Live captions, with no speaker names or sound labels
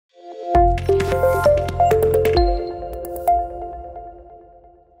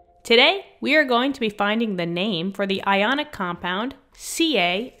Today, we are going to be finding the name for the ionic compound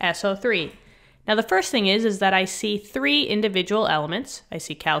CaSO3. Now, the first thing is that I see three individual elements. I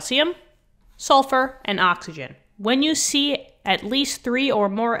see calcium, sulfur, and oxygen. When you see at least three or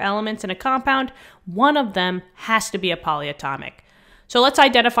more elements in a compound, one of them has to be a polyatomic. So let's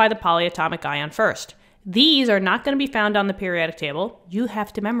identify the polyatomic ion first. These are not going to be found on the periodic table. You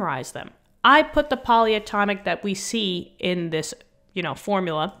have to memorize them. I put the polyatomic that we see in this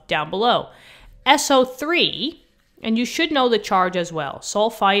formula down below. SO3, and you should know the charge as well.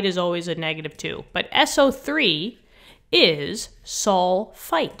 Sulfite is always a -2, but SO3 is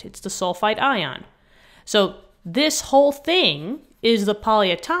sulfite. It's the sulfite ion. So this whole thing is the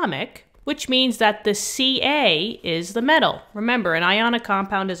polyatomic, which means that the Ca is the metal. Remember, an ionic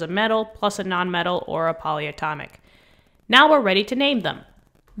compound is a metal plus a nonmetal or a polyatomic. Now we're ready to name them.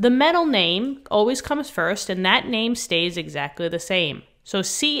 The metal name always comes first, and that name stays exactly the same. So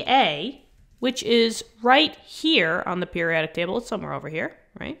Ca, which is right here on the periodic table, it's somewhere over here,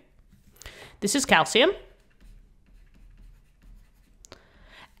 right? This is calcium.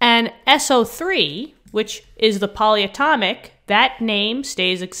 And SO3, which is the polyatomic, that name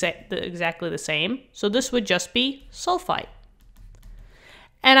stays exactly the same. So this would just be sulfite.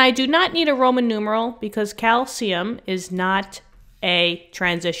 And I do not need a Roman numeral because calcium is not a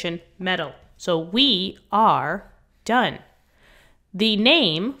transition metal. So we are done. The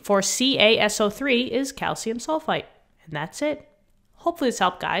name for CaSO3 is calcium sulfite. And that's it. Hopefully this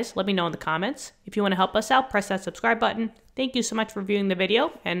helped, guys. Let me know in the comments. If you want to help us out, press that subscribe button. Thank you so much for viewing the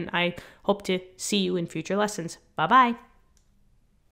video, and I hope to see you in future lessons. Bye-bye.